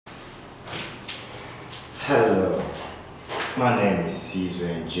Hello, my name is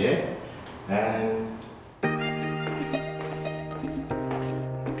Teqrunch and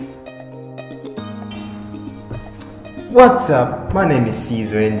what's up? My name is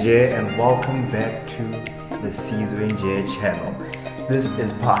Teqrunch and welcome back to the Teqrunch channel. This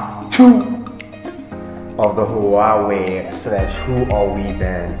is part 2 of the Huawei / Huawei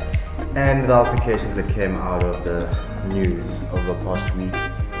ban and the altercations that came out of the news of the past week,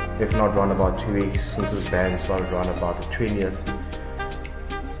 if not around about 2 weeks since this ban started, around about the 20th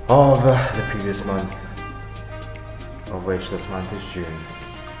of the previous month, of which this month is June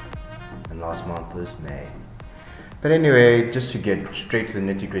and last month is May. But anyway, just to get straight to the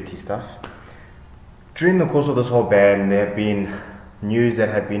nitty-gritty stuff, during the course of this whole ban, there have been news that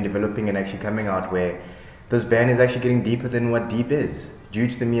have been developing and actually coming out where this ban is actually getting deeper than what deep is, due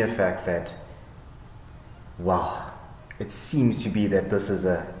to the mere fact that, wow, it seems to be that this is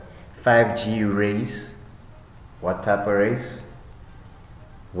a 5G race. What type of race?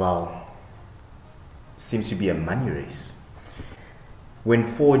 Well, seems to be a money race. When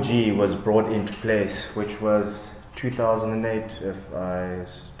 4G was brought into place, which was 2008, if I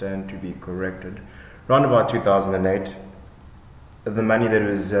stand to be corrected, around about 2008, the money that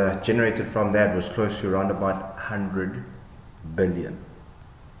was generated from that was close to around about 100 billion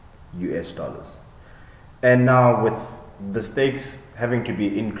US dollars. And now with the stakes having to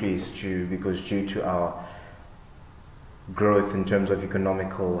be increased because due to our growth in terms of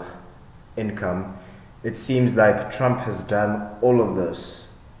economical income, it seems like Trump has done all of this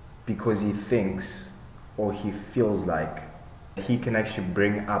because he thinks, or he feels like, he can actually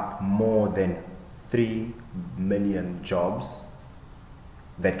bring up more than 3 million jobs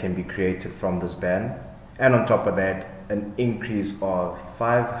that can be created from this ban, and on top of that, an increase of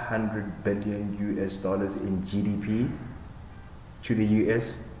 500 billion US dollars in GDP to the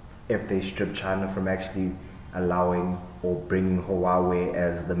US if they strip China from actually allowing or bringing Huawei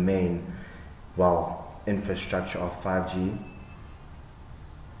as the main, infrastructure of 5G.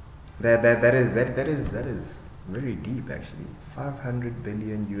 That is very deep actually. 500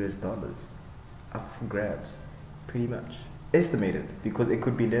 billion US dollars up for grabs, pretty much. Estimated, because it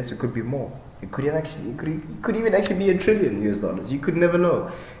could be less, it could be more. It could even actually be $1 trillion US dollars. You could never know.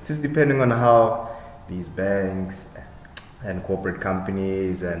 Just depending on how these banks and corporate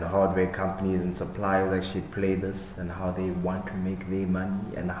companies and hardware companies and suppliers actually play this, and how they want to make their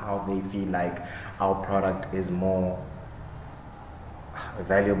money, and how they feel like our product is more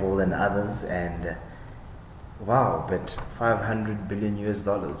valuable than others. And wow, but 500 billion US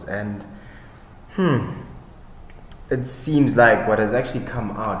dollars. And it seems like what has actually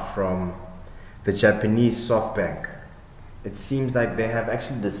come out from the Japanese SoftBank, it seems like they have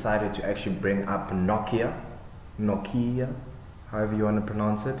actually decided to actually bring up Nokia, however you want to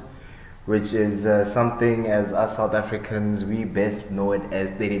pronounce it, which is something, as us South Africans, we best know it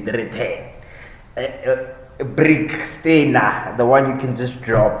as brick stainer, the one you can just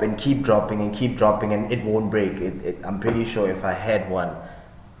drop and keep dropping and keep dropping and it won't break. I'm pretty sure if I had one,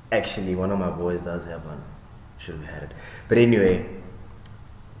 actually one of my boys does have one, should have had it. But anyway,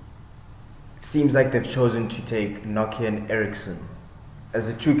 it seems like they've chosen to take Nokia and Ericsson as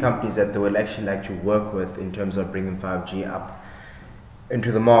the two companies that they will actually like to work with in terms of bringing 5G up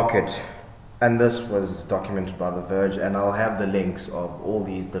into the market. And this was documented by The Verge, and I'll have the links of all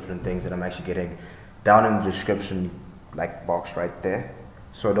these different things that I'm actually getting down in the description box right there.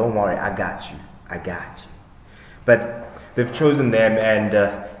 So don't worry, I got you. But they've chosen them, and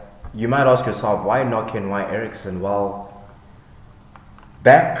you might ask yourself, why Nokia and why Ericsson? Well,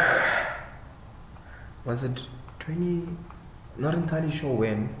 back, was it 20, not entirely sure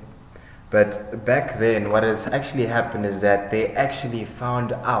when, but back then what has actually happened is that they actually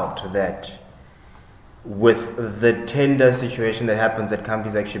found out that with the tender situation that happens, that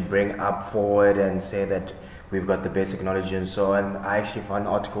companies actually bring up forward and say that we've got the basic technology and so on. I actually found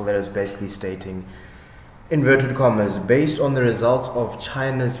an article that is basically stating, inverted commas, based on the results of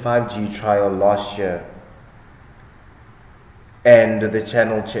China's 5G trial last year and the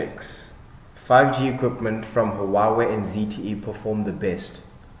channel checks, 5G equipment from Huawei and ZTE performed the best,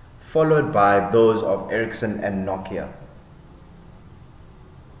 followed by those of Ericsson and Nokia.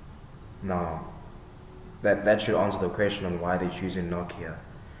 Now, that should answer the question on why they're choosing Nokia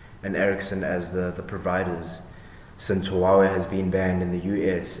and Ericsson as the providers, since Huawei has been banned in the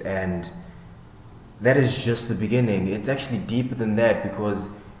US. And that is just the beginning. It's actually deeper than that, because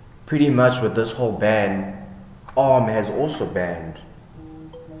pretty much with this whole ban, ARM has also banned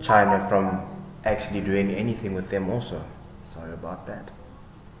China from actually doing anything with them also. Sorry about that.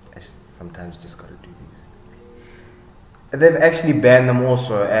 Sometimes you just gotta do these. They've actually banned them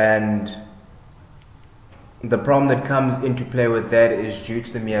also, and the problem that comes into play with that is due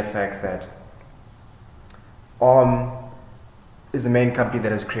to the mere fact that ARM is the main company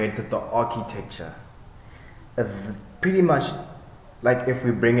that has created the architecture. Pretty much, like if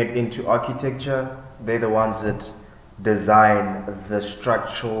we bring it into architecture, they're the ones that design the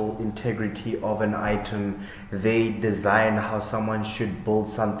structural integrity of an item. They design how someone should build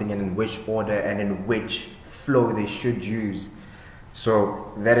something and in which order and in which flow they should use.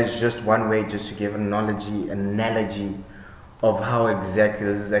 So that is just one way just to give an analogy of how exactly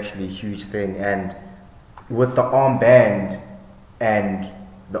this is actually a huge thing. And with the ARM band and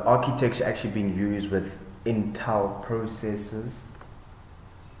the architecture actually being used with Intel processors,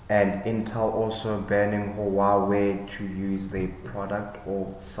 and Intel also banning Huawei to use their product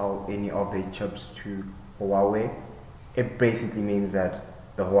or sell any of their chips to Huawei, it basically means that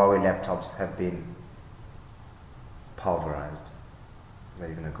the Huawei laptops have been pulverized. Is that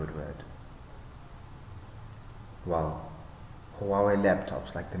even a good word? Well, Huawei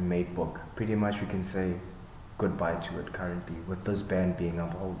laptops like the MateBook, pretty much we can say goodbye to it currently with this ban being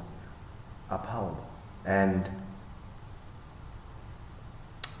upheld. And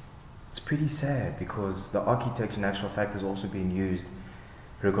it's pretty sad because the architecture in actual fact is also being used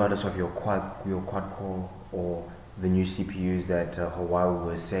regardless of your quad core or the new CPUs that Huawei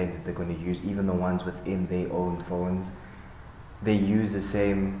was saying that they're going to use, even the ones within their own phones. They use the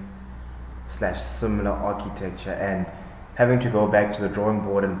same / similar architecture, and having to go back to the drawing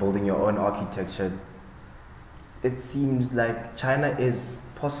board and building your own architecture, it seems like China is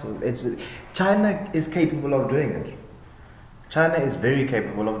possible. China is capable of doing it. China is very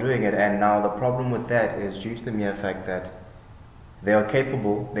capable of doing it, and now the problem with that is due to the mere fact that they are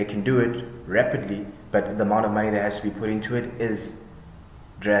capable, they can do it rapidly, but the amount of money that has to be put into it is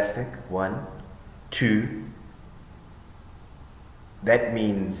drastic, 1. 2, that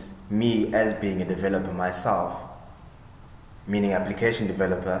means me as being a developer myself, meaning application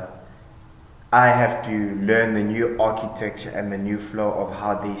developer, I have to learn the new architecture and the new flow of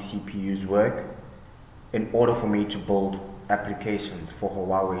how these CPUs work in order for me to build applications for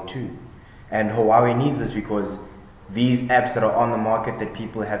Huawei too. And Huawei needs this because these apps that are on the market that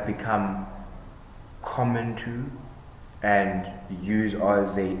people have become common to and use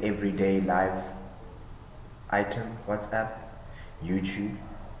as a everyday life item, WhatsApp, YouTube,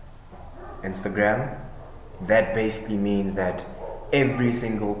 Instagram, that basically means that every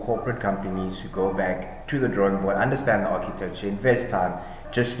single corporate company needs to go back to the drawing board, understand the architecture, invest time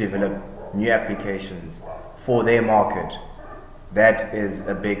just to develop new applications for their market. That is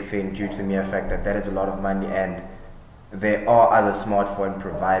a big thing due to the mere fact that that is a lot of money, and there are other smartphone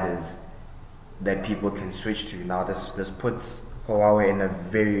providers that people can switch to. Now this puts Huawei in a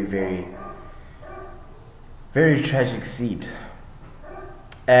very, very, very tragic seat.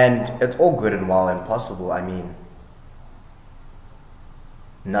 And it's all good and well and possible. I mean,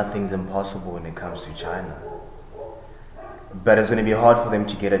 nothing's impossible when it comes to China. But it's going to be hard for them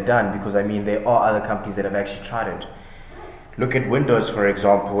to get it done because, I mean, there are other companies that have actually tried it. Look at Windows, for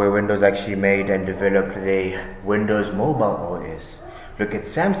example, where Windows actually made and developed their Windows Mobile OS. Look at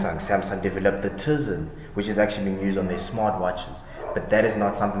Samsung. Samsung developed the Tizen, which is actually being used on their smartwatches. But that is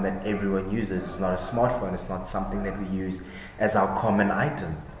not something that everyone uses. It's not a smartphone. It's not something that we use as our common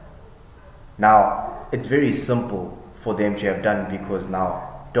item. Now, it's very simple for them to have done because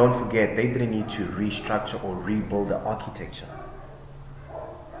now, don't forget, they didn't need to restructure or rebuild the architecture.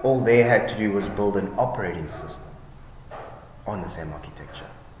 All they had to do was build an operating system on the same architecture.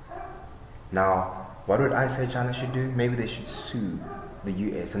 Now, what would I say China should do? Maybe they should sue the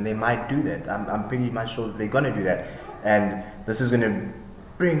US, and they might do that. I'm pretty much sure they're going to do that. And this is going to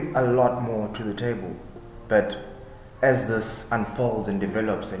bring a lot more to the table. But as this unfolds and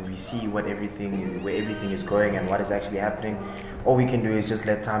develops and we see where everything is going and what is actually happening, all we can do is just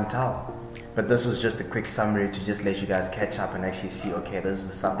let time tell. But this was just a quick summary to just let you guys catch up and actually see, okay, this is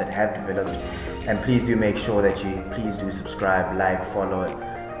the stuff that have developed. And please do make sure that you please do subscribe, like, follow,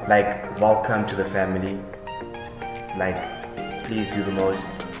 like, welcome to the family. Like, please do the most.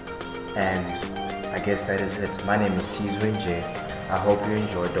 And I guess that is it. My name is Teqrunch. I hope you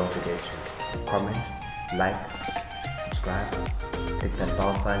enjoyed. Don't forget to comment, like, subscribe, hit that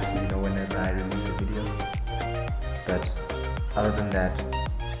bell sign so you know whenever I release a video. But other than that,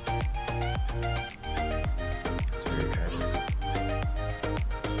 it's very tragic.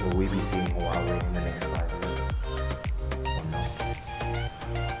 Will we be seeing Huawei in the next 5 years? Or not?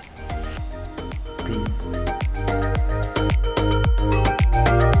 Peace.